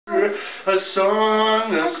a song,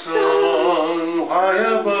 high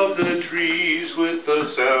above the trees, with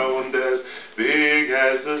a sound as big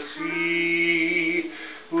as the sea,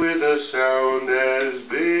 with a sound as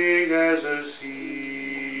big as the sea.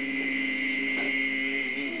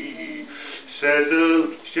 Said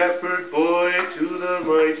the shepherd boy to the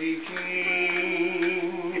mighty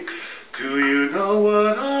king, "Do you know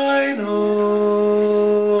what I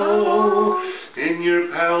know? In your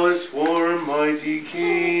palace warm, mighty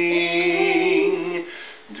king,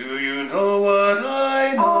 do you know what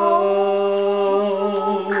I know?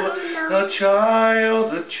 The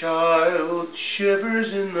child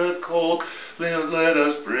shivers in the cold. Let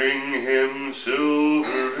us bring him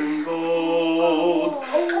silver and gold.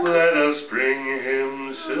 Let us bring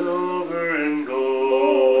him silver and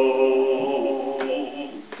gold."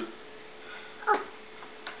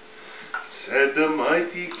 Said the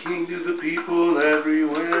mighty king to the people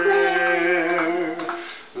everywhere,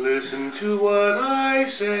 "Listen to what I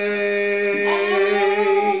say.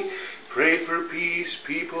 Pray for peace,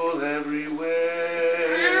 people everywhere.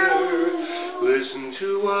 Listen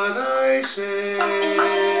to what I say.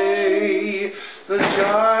 The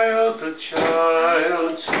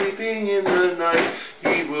child sleeping in the night,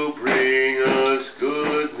 he will bring